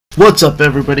What's up,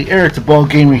 everybody? Eric the Ball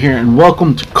Gamer here, and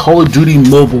welcome to Call of Duty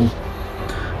Mobile.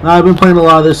 Now, I've been playing a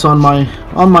lot of this on my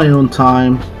own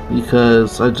time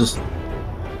because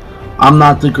I'm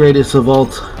not the greatest of all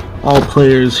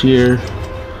players here,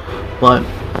 but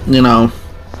you know,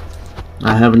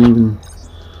 I haven't even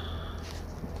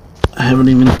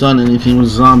done anything with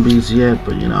zombies yet.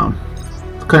 But you know,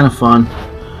 it's kind of fun.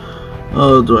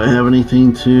 Oh, do I have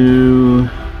anything to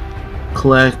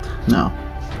collect? No.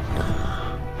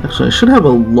 Actually, I should have a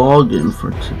login for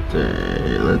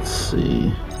today. Let's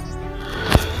see.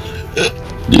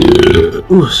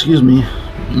 Ooh, excuse me.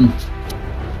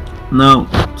 No.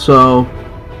 So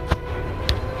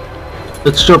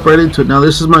let's jump right into it. Now,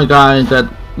 this is my guy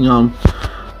that, you know,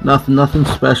 nothing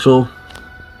special,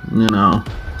 you know.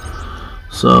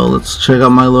 So let's check out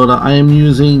my loadout. I am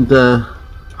using the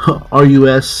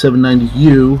RUS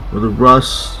 790U, or the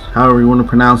Rus, however you want to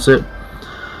pronounce it.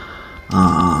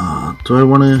 Do I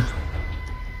want to...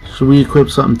 Should we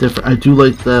equip something different? I do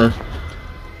like the...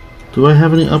 Do I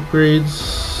have any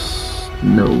upgrades?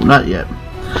 No, not yet.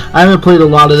 I haven't played a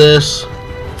lot of this,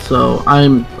 so I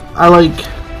like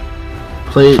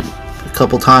play it a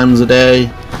couple times a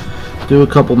day, do a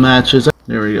couple matches.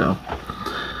 There we go.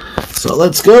 So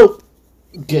let's go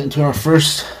get into our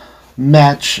first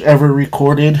match ever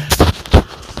recorded.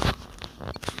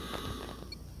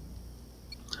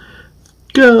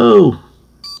 Go!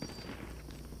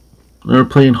 We're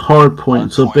playing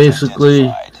Hardpoint, so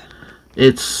basically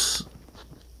it's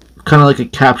kind of like a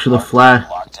capture the flag.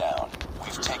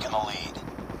 We've taken the lead.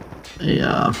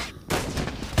 Yeah.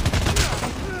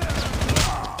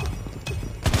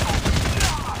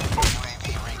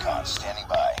 UAV recon standing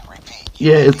by. Repeat.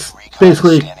 Yeah, it's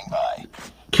basically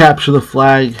capture the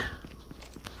flag.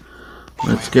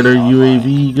 Let's get our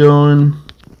UAV going.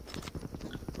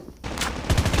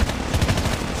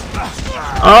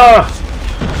 Ah!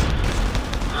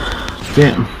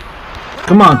 Damn.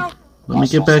 Come on. Let me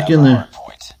get back in there.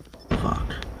 Fuck.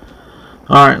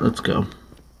 Alright, let's go.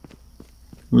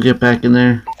 We'll get back in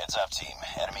there. Heads up, team.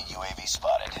 Enemy UAV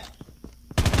spotted.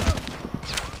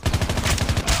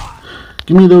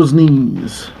 Give me those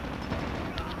knees.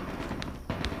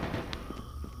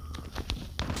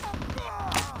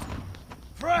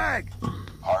 Frag!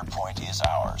 Hardpoint is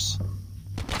ours.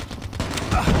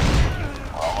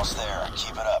 We're almost there.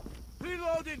 Keep it up.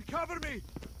 Reloading. Cover me.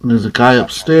 There's a guy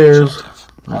upstairs.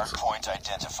 Hardpoint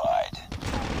identified.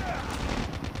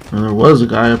 And there was a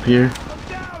guy up here.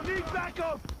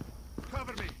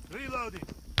 Cover me. Reloading.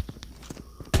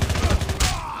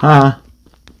 Ha.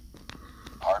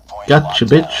 Gotcha,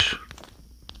 bitch.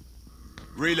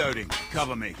 Reloading.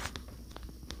 Cover me.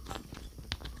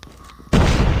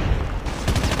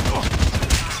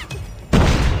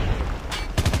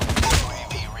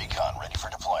 UAV recon ready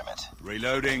for deployment.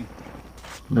 Reloading.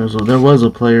 There was a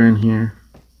player in here.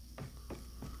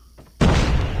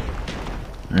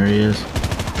 There he is.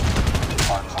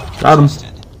 Got him.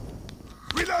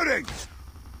 Reloading.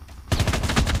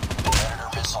 Predator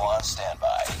missile on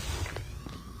standby.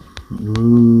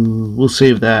 Ooh, we'll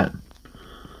save that.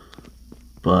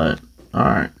 But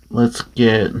alright, let's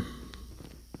get...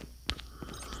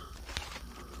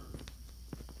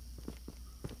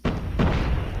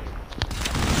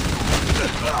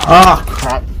 Ah,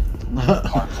 crap.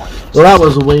 Well, that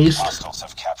was a waste. Hostiles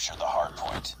have captured the hard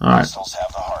point. All right. Hostiles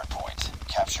have the hard point.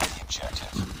 Capture the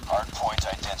objective. Hard point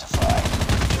identified.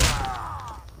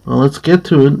 Well, let's get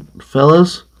to it,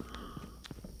 fellas.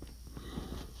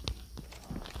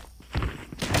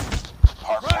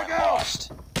 Hard point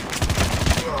lost.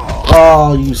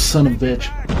 Oh, you son of a bitch.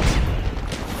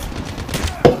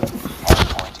 Hard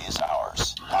point is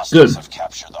ours. Hostiles Good. have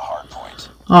captured the hard point.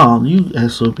 Oh, you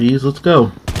SOBs, let's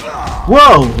go.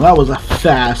 Whoa, that was a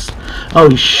fast. Oh,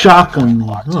 he shotgunned me.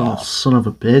 Oh, son of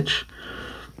a bitch.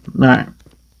 Alright.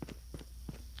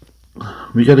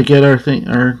 We gotta get our thing,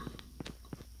 Enemy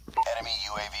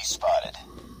UAV spotted.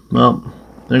 well,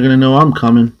 they're gonna know I'm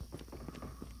coming.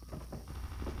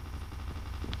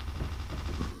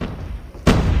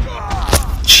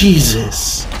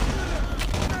 Jesus.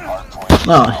 Hard point is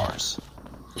ours.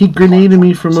 He grenaded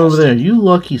me from over there. You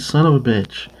lucky son of a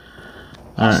bitch.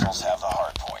 Alright. Hostiles have the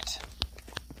hard point.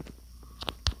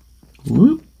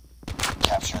 Whoop.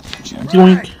 Capture the objective.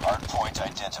 Doink. Hard point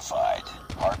identified.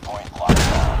 Hard point locked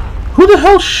down. Who the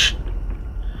hell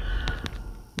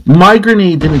My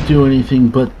grenade didn't do anything,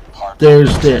 but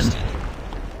theirs did.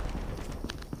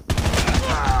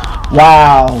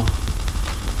 Wow.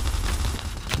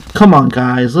 Come on,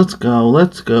 guys. Let's go.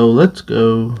 Let's go. Let's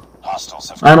go.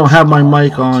 I don't have my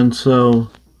mic on, so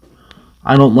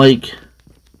I don't like...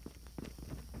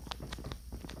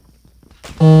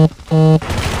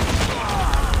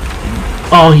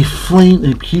 Oh, he flamed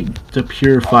the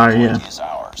purifier, yeah.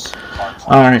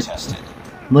 Alright.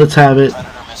 Let's have it.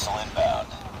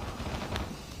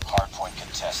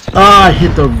 Ah, I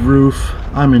hit the roof.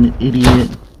 I'm an idiot.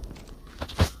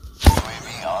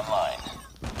 UAV online.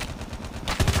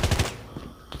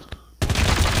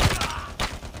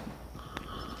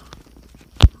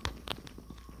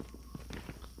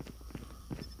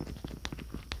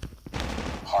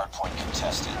 Hardpoint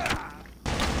contested.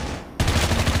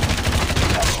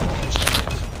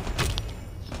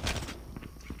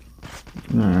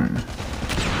 Alright.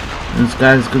 This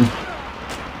guy's gonna...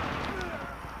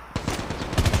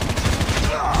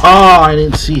 Oh, I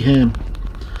didn't see him.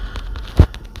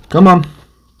 Come on.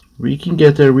 We can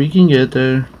get there. We can get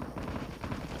there.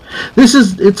 This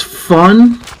is... It's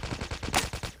fun.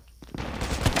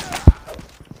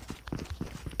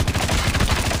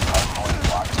 Hardpoint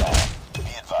locked down. Be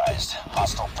advised.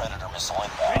 Hostile Predator missile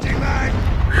inbound.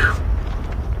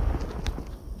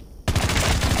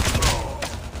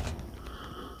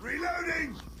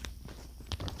 Reloading!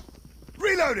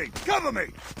 Reloading! Cover me!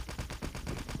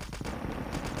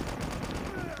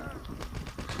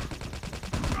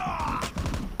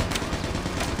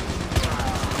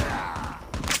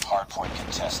 Hardpoint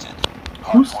contested.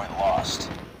 Hardpoint lost.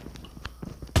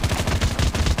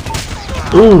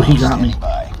 Ooh, he got me.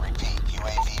 Repeat,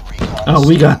 UAV recon. Oh,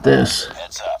 we got this.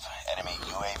 Heads up. Enemy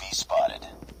UAV spotted.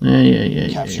 Yeah.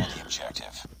 Capture the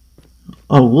objective.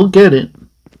 Oh, we'll get it.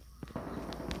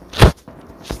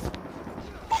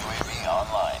 UAV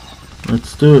online.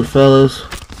 Let's do it, fellas.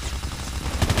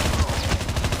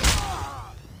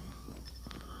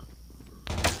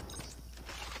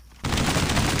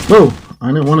 Whoa, I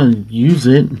didn't want to use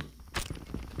it.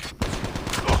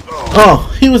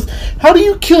 Oh, he was... How do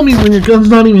you kill me when your gun's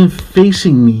not even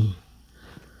facing me?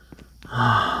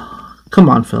 Come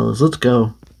on, fellas, let's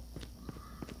go.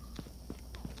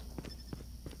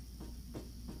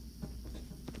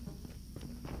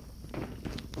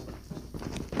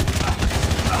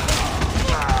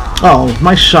 Oh,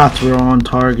 my shots were on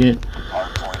target.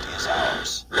 Hardpoint is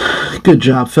ours. Good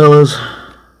job, fellas.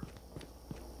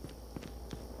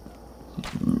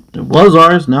 It was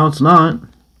ours, now it's not.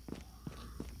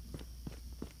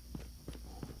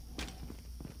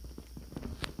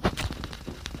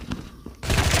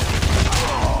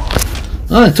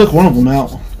 Oh, I took one of them out.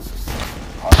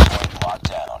 Hardpoint locked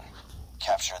down.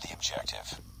 Capture the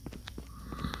objective.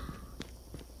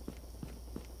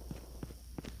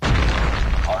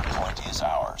 Hardpoint is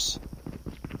ours.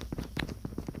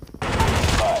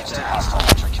 Advised, hostile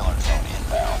hunter killer drone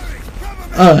inbound.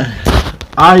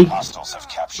 Hostiles have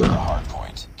captured the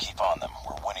hardpoint. Keep on them.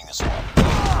 We're winning this one.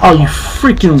 Oh, you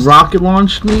freaking rocket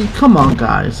launched me? Come on,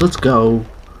 guys, let's go.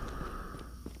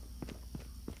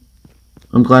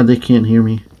 I'm glad they can't hear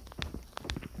me.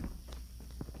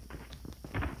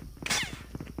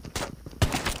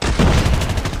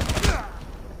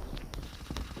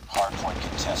 Hardpoint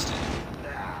contested.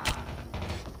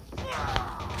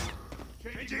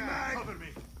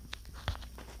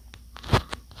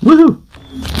 Woohoo!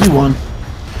 We won.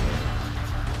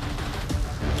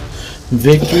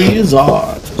 Victory is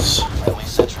ours. Friendly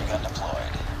sentry gun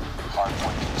deployed.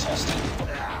 Hardpoint contested.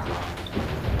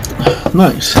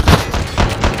 Nice.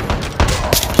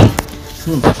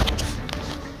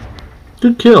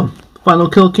 Good kill. Final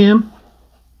kill cam.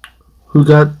 Who's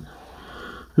the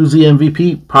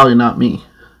MVP? Probably not me.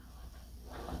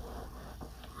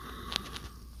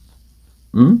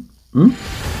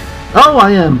 Oh,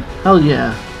 I am. Hell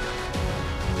yeah.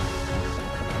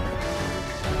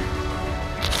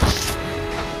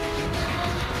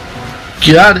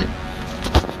 Got it.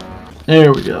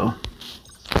 There we go.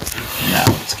 Now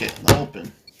let's get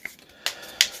open.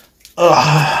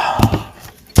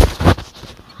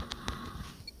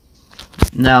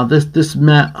 Now this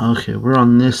map. Okay, we're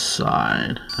on this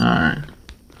side. All right.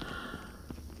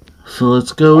 So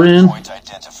let's go in. Hardpoint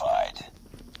identified.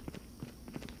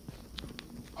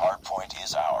 Hardpoint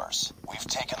is ours. We've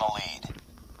taken the lead.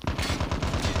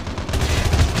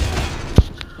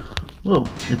 Whoa!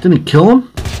 It didn't kill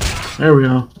him. There we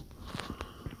go.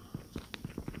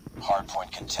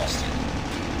 Hardpoint contested.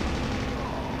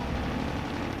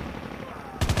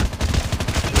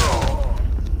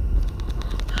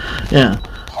 Yeah.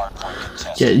 Hardpoint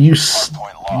contested. Yeah, you.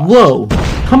 Hardpoint lost. Whoa!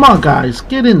 Come on, guys,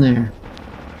 get in there.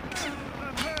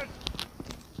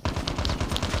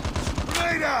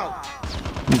 Grenade out!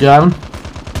 You got him.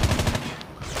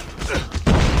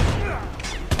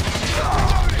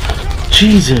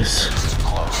 Jesus.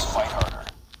 Close. Fight harder.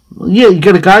 Well, yeah, you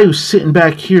got a guy who's sitting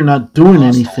back here not doing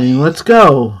anything. Let's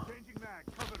go.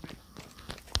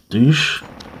 Douche.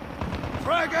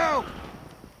 Frag out!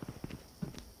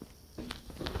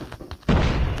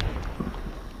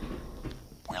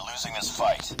 losing this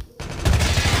fight.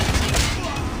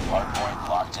 Hardpoint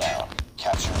locked down.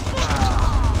 Capture the objective.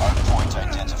 Hardpoint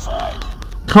identified.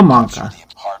 Come on, guys.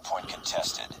 Hardpoint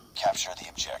contested. Capture the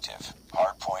objective.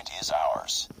 Hardpoint is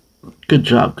ours. Good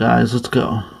job, guys. Let's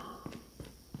go.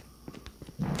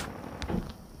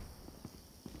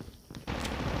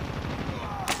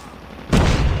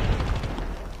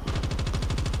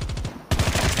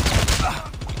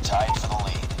 Tied for the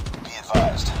lead. Be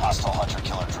advised, hostile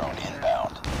hunter-killer drone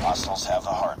inbound. Hostiles have the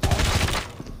hardpoint.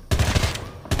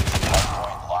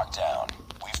 Hardpoint locked down.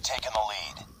 We've taken the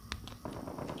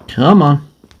lead. Come on.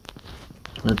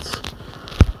 Let's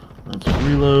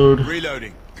reload.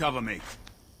 Reloading. Cover me.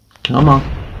 Come on.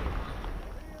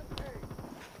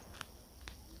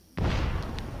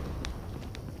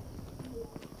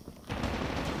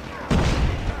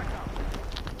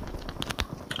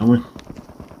 Come on.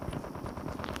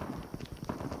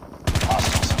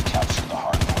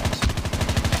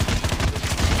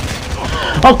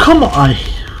 Oh, come on!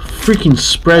 Freaking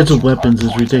spreads of weapons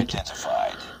is ridiculous.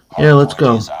 Yeah, let's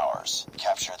go.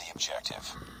 Capture the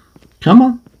objective. Come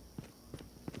on.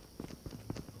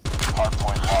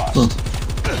 Hardpoint lost.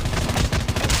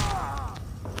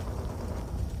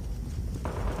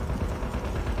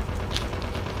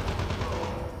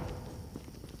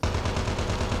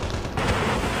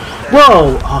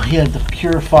 Whoa! Oh, he had the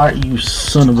purifier, you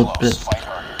son of a bitch.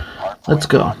 Let's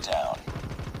go.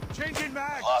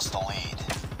 Lost the lead.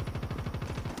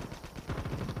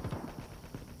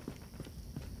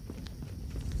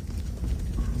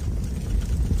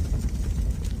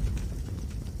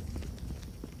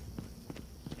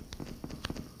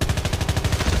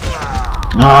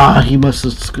 Ah, he must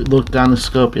have looked down the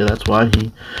scope. Yeah, that's why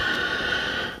he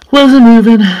wasn't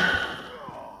moving.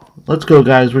 Let's go,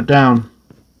 guys. We're down.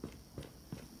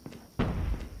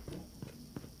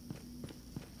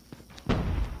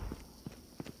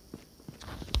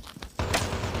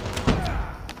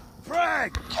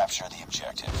 Frag! Capture the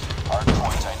objective.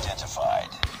 Hardpoint identified.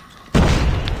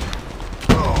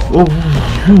 Oh,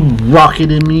 you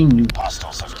rocketed me.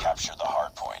 Hostiles have captured the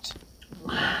hardpoint.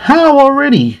 How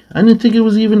already? I didn't think it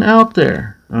was even out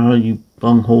there. Oh, you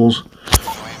bungholes.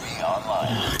 UAV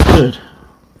online. Good.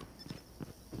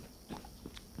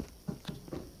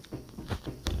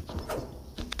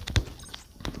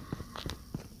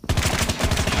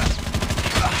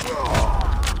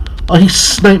 Oh, he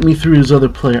sniped me through his other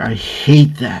player. I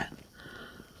hate that.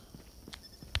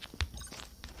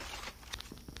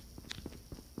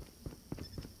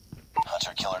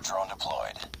 Hunter-killer drone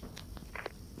deployed.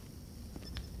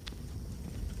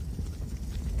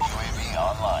 UAV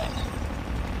online.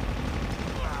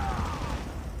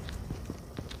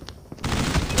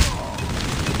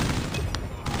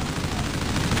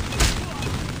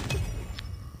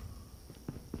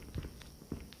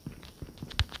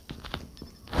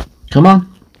 Come on.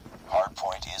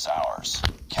 Hardpoint is ours.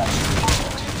 Capture the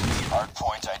objective.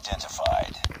 Hardpoint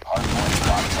identified. Hardpoint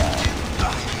locked down.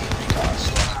 UAV recon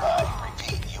standing by.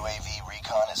 Repeat, UAV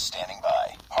recon is standing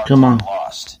by. Hardpoint Come on.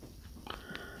 lost.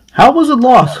 How was it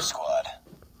lost? Squad.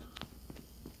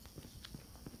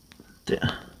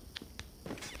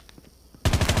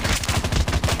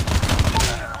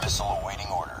 Missile awaiting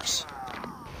orders.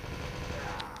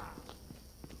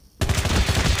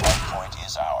 Hardpoint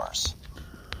is ours.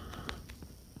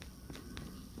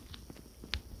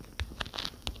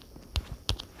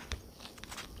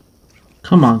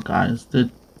 Come on, guys. They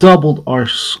doubled our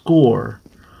score.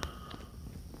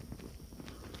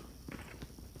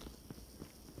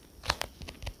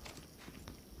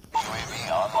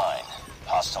 UAV online.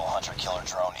 Hostile hunter-killer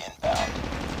drone inbound.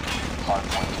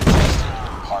 Hardpoint contested.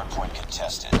 Hardpoint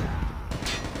contested.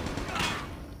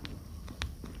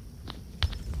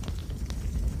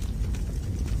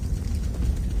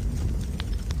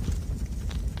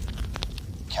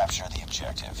 Capture the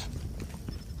objective.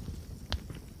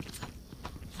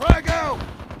 Frag out!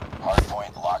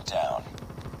 Hardpoint locked down.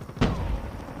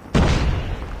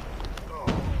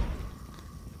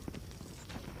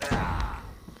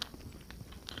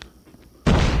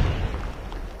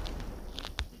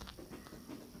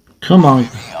 Come on.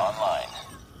 UAV online.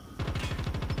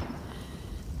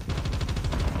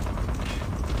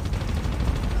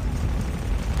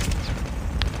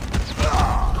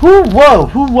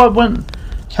 What went?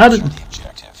 How Capture did? the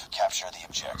objective. Capture the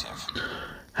objective.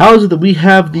 How is it that we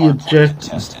have the Hardpoint objective?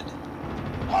 contested.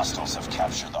 Hostiles have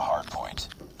captured the hardpoint.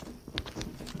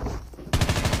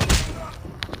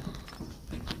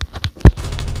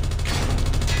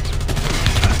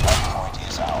 Hardpoint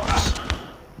is ours.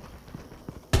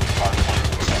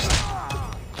 Hardpoint contested.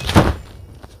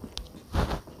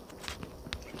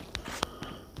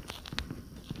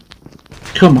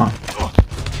 Come on.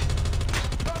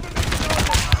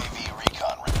 UAV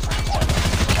recon ready for deployment.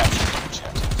 Capture the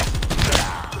objective.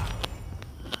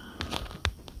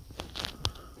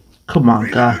 Come on,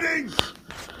 guy. Reloading!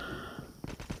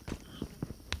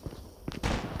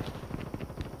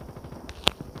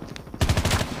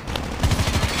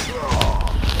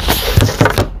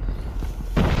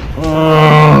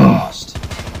 Lost.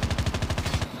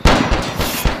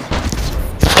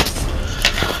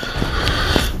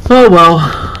 Oh well.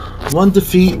 1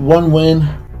 defeat, 1 win.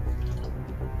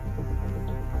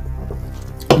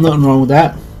 Nothing wrong with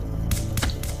that.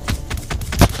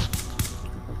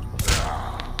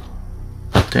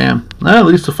 Damn. Well, at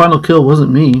least the final kill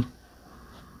wasn't me.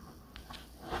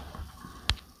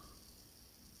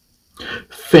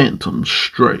 Phantom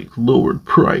Strike, lowered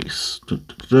price.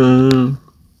 Da-da-da.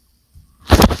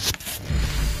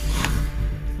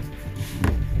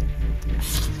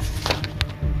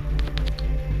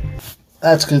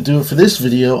 That's going to do it for this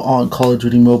video on Call of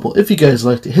Duty Mobile. If you guys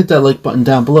liked it, hit that like button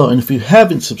down below. And if you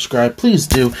haven't subscribed, please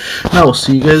do. And I will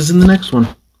see you guys in the next one.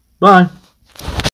 Bye.